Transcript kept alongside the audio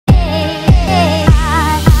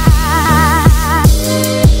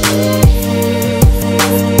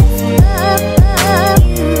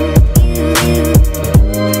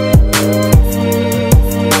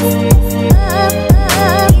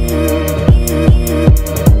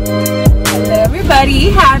everybody,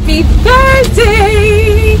 happy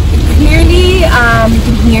Thursday. Clearly you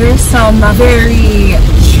can hear some very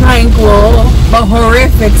tranquil but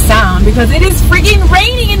horrific sound because it is freaking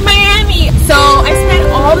raining in Miami. So I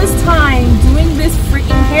spent all this time doing this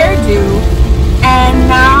freaking hairdo and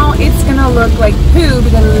now it's gonna look like poo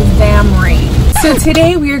because of this damn rain. So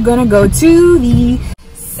today we are gonna go to the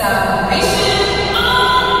Salvation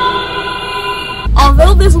Army.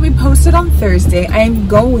 Although this will be posted on Thursday, I am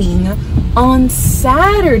going on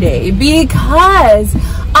Saturday because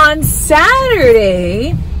on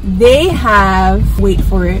Saturday they have, wait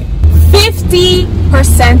for it,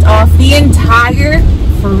 50% off the entire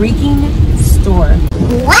freaking store.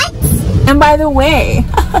 What? And by the way,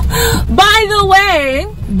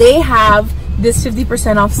 they have this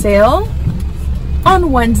 50% off sale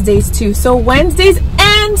on Wednesdays too. So Wednesdays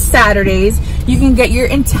and Saturdays, you can get your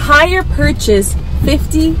entire purchase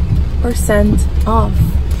 50% off.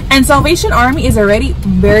 And Salvation Army is already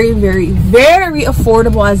very, very, very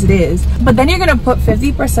affordable as it is. But then you're gonna put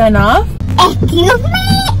 50% off? Excuse me?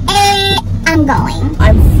 I'm going.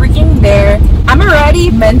 I'm freaking there. I'm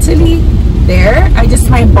already mentally there.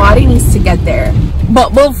 My body needs to get there.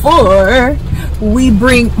 But before we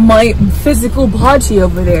bring my physical body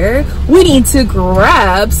over there, we need to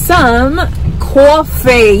grab some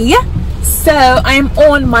coffee. So I'm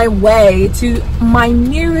on my way to my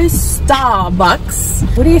nearest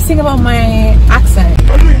Starbucks. What do you think about my accent?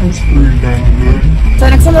 So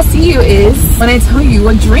next time I'll see you is when I tell you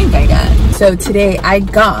what drink I got. So today I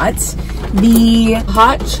got the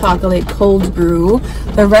hot chocolate cold brew.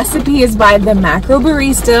 The recipe is by the Macro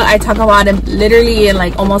Barista. I talk about him literally in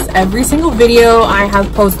like almost every single video I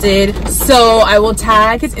have posted. So I will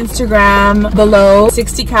tag his Instagram below.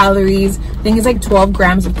 60 calories. I think it's like 12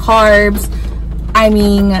 grams of carbs. I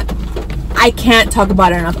mean, I can't talk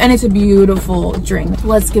about it enough. And it's a beautiful drink.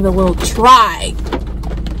 Let's give it a little try.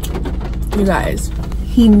 You guys,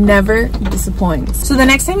 he never disappoints. So the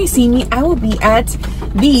next time you see me, I will be at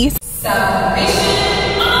the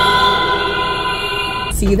Salvation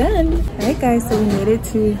Army. See you then. All right guys, so we made it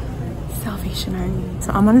to Salvation Army.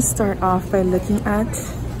 So I'm gonna start off by looking at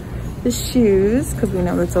the shoes because we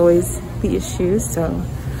know it's always the issues. So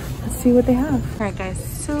let's see what they have. All right guys,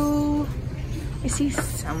 so I see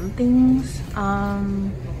some things,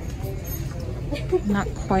 not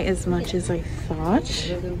quite as much as I thought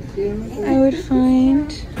I would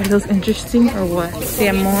find. Are those interesting or what? So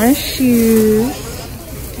yeah, more shoes.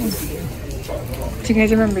 Do you guys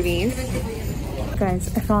remember these? Guys,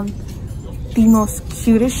 I found the most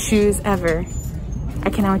cutest shoes ever. I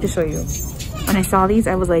cannot wait to show you. When I saw these,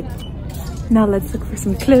 I was like, now let's look for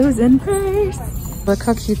some clothes and purse. Look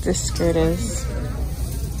how cute this skirt is.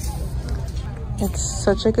 It's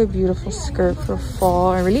such like a beautiful skirt for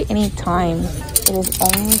fall or really any time. It is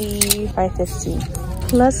only $5.50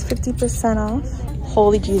 plus 50% off.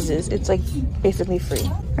 Holy Jesus, it's like basically free.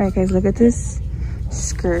 All right guys, look at this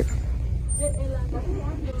skirt.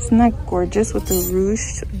 Isn't that gorgeous with the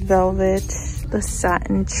ruched velvet, the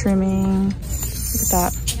satin trimming? Look at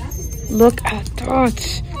that. Look at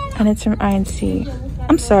that. And it's from INC.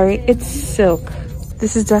 I'm sorry, it's silk.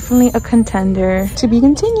 This is definitely a contender. To be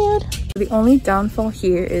continued. The only downfall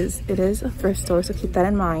here is it is a thrift store, so keep that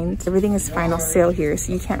in mind. Everything is final sale here,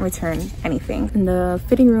 so you can't return anything. And the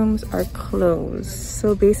fitting rooms are closed.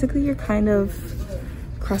 So basically you're kind of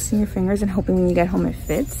crossing your fingers and hoping when you get home it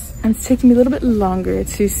fits. And it's taking me a little bit longer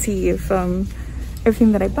to see if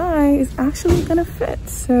everything that I buy is actually gonna fit.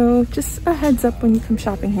 So just a heads up when you come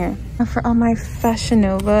shopping here. Now for all my Fashion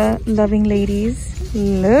Nova loving ladies,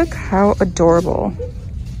 look how adorable.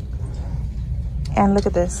 And look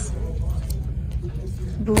at this.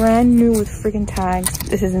 Brand new with freaking tags.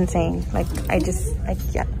 This is insane. Like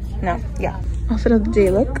yeah. Outfit of the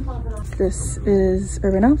day look. This is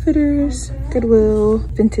Urban Outfitters, Goodwill,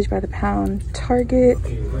 Vintage by the Pound, Target,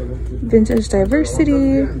 Vintage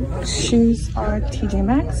Diversity. Shoes are TJ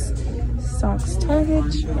Maxx, socks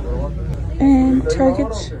Target, and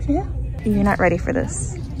Target. Yeah, you're not ready for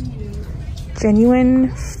this.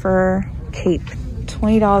 Genuine fur cape,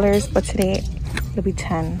 $20, but today it'll be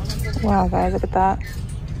 $10. Wow guys, look at that.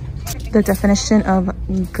 The definition of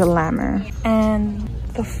glamour. And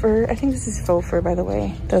the fur, I think this is faux fur by the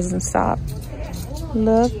way, doesn't stop.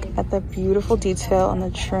 Look at the beautiful detail on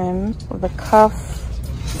the trim of the cuff.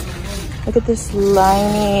 Look at this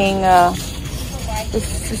lining.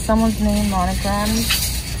 This is someone's name monogrammed.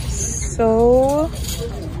 So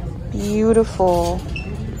beautiful.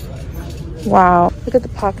 Wow, look at the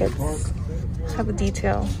pockets. Have the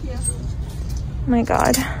detail. Oh my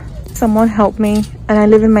god, someone help me. And I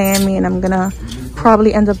live in Miami and I'm gonna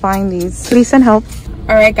probably end up buying these. Please send help.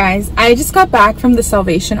 All right, guys, I just got back from the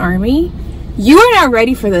Salvation Army. You are not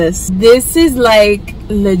ready for this. This is like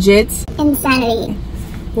legit insanity.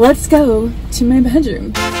 Let's go to my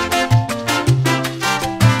bedroom.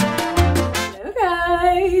 Hello,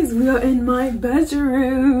 guys. We are in my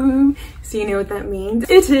bedroom. So you know what that means.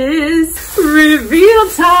 It is reveal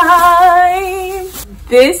time.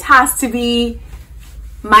 This has to be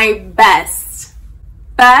my best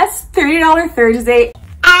 $30 Thursday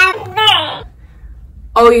Ever.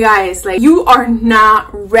 Oh, you guys, like, you are not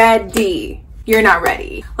ready. You're not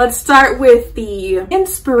ready. Let's start with the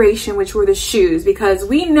inspiration, which were the shoes, because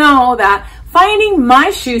we know that finding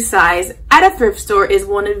my shoe size at a thrift store is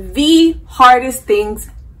one of the hardest things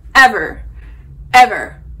ever.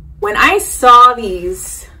 When I saw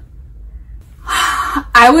these,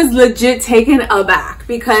 I was legit taken aback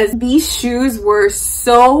because these shoes were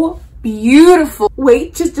so beautiful.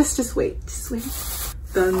 Wait, just wait.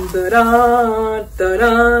 Dun, da, da, da,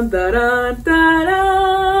 da, da, da,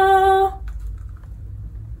 da.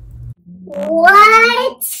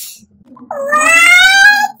 What?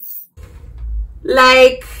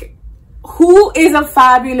 Like, who is a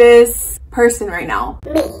fabulous person right now?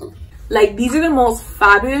 Me. Like, these are the most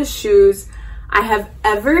fabulous shoes I have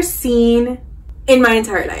ever seen in my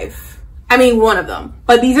entire life. I mean, one of them,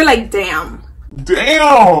 but these are like, damn.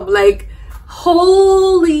 Like,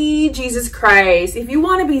 holy Jesus Christ. If you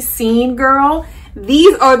want to be seen, girl,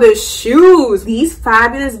 these are the shoes. These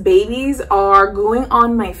fabulous babies are going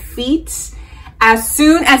on my feet as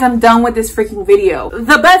soon as I'm done with this freaking video.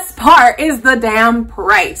 The best part is the damn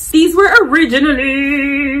price. These were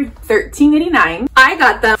originally $13.89. I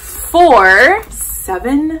got them for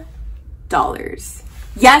 $7.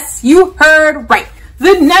 Yes, you heard right.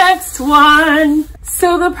 The next one.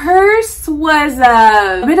 So the purse was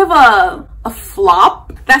a bit of a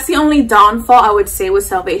flop. That's the only downfall I would say with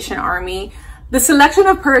Salvation Army. The selection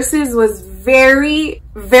of purses was very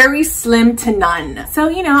slim to none. So,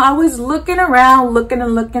 you know, I was looking around, looking.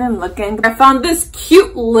 I found this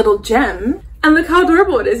cute little gem, and look how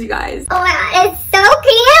adorable it is, you guys. Oh my god, it's so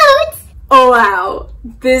cute. Oh wow,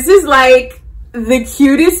 this is like the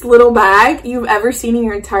cutest little bag you've ever seen in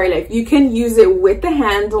your entire life. You can use it with the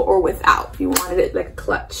handle or without if you wanted it like a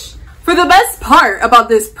clutch. For the best part about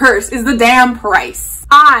this purse is the damn price.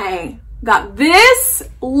 I got this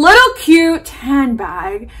little cute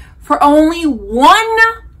handbag for only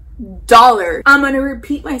 $1. I'm gonna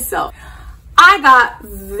repeat myself. I got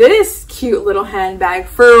this cute little handbag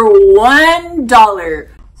for $1.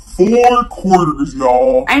 4 quarters,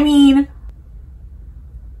 y'all. I mean,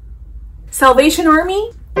 Salvation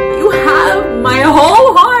Army, you have my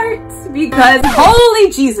whole heart, because holy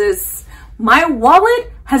Jesus, my wallet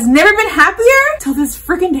has never been happier till this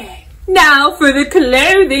freaking day. Now for the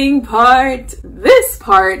clothing part. This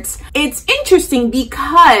part, it's interesting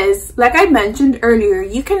because, like I mentioned earlier,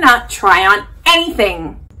 you cannot try on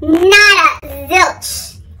anything. Not a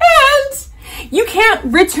zilch. And you can't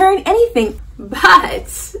return anything. But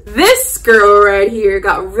this girl right here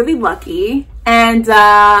got really lucky, and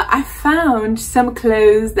I found some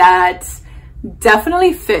clothes that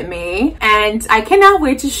definitely fit me, and I cannot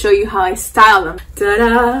wait to show you how I style them.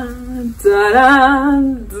 Da-da, da-da,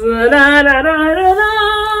 da-da, da-da,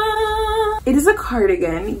 da-da. It is a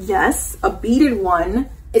cardigan, yes, a beaded one.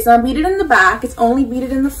 It's not beaded in the back, it's only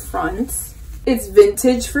beaded in the front. It's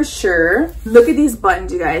vintage for sure. Look at these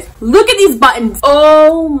buttons, you guys. Look at these buttons.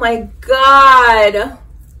 Oh my god.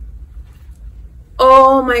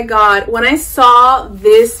 Oh my god. When I saw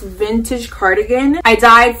this vintage cardigan, I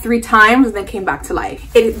died 3 times and then came back to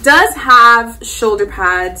life. It does have shoulder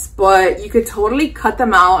pads, but you could totally cut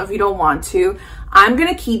them out if you don't want to. I'm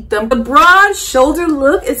gonna keep them. The broad shoulder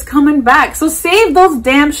look is coming back, so save those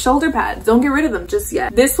damn shoulder pads. Don't get rid of them just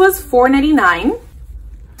yet. This was $4.99,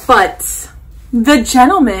 but the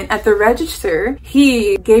gentleman at the register,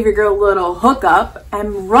 he gave your girl a little hookup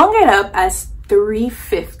and rung it up as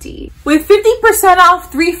 $3.50. With 50% off,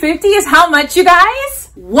 $3.50 is how much, you guys?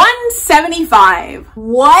 $175.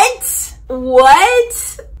 What?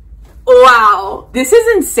 Wow, this is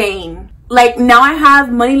insane. Like, now I have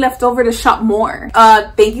money left over to shop more.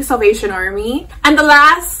 Thank you, Salvation Army. And the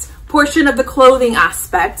last portion of the clothing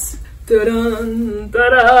aspect. Da-dun,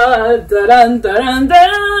 da-da, da-dun, da-dun,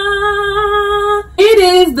 da-dun. It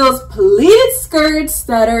is those pleated skirts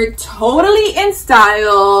that are totally in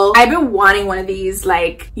style. I've been wanting one of these,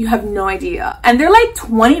 like, you have no idea. And they're like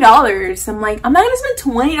 $20. I'm like, I'm not gonna spend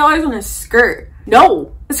 $20 on a skirt.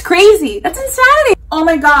 No, it's crazy. That's insanity. Oh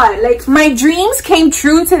my god, like, my dreams came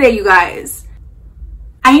true today, you guys.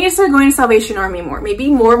 I need to start going to Salvation Army more.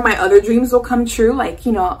 Maybe more of my other dreams will come true, like,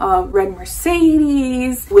 you know, a red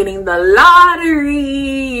Mercedes, winning the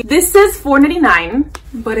lottery. This says $4.99,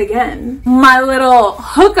 but again, my little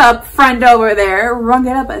hookup friend over there rung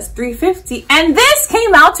it up as $3.50, and this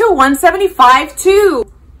came out to $1.75 too.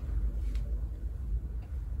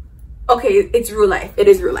 Okay, it's real life. It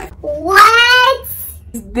is real life. What?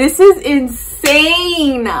 This is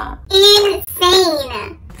insane.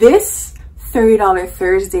 Insane. This $30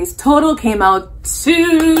 Thursdays total came out to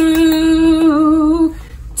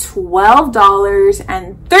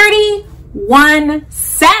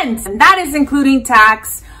 $12.31, and that is including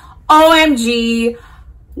tax. OMG.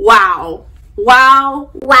 Wow. Wow.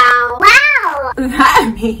 Wow. Wow.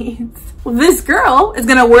 That means this girl is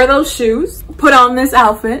gonna wear those shoes, put on this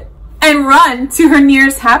outfit, and run to her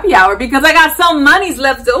nearest happy hour because I got some monies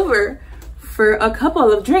left over for a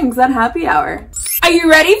couple of drinks at happy hour. Are you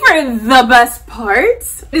ready for the best part?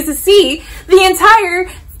 Is to see the entire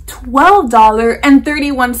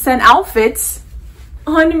 $12.31 outfits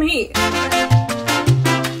on me.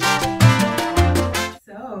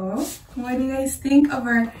 So, what do you guys think of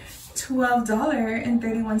our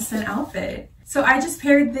 $12.31 outfit? So I just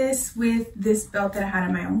paired this with this belt that I had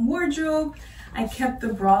in my own wardrobe. I kept the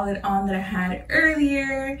bralette on that I had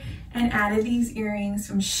earlier and added these earrings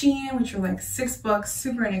from Shein, which were like $6,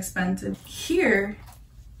 super inexpensive. Here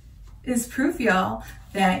is proof, y'all,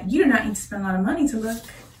 that you do not need to spend a lot of money to look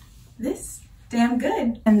this damn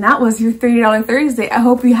good. And that was your $30 Thursday. I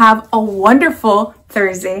hope you have a wonderful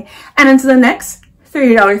Thursday. And until the next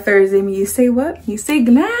 $30 Thursday, you say what? You say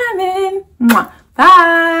glamming. Mwah.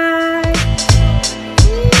 Bye.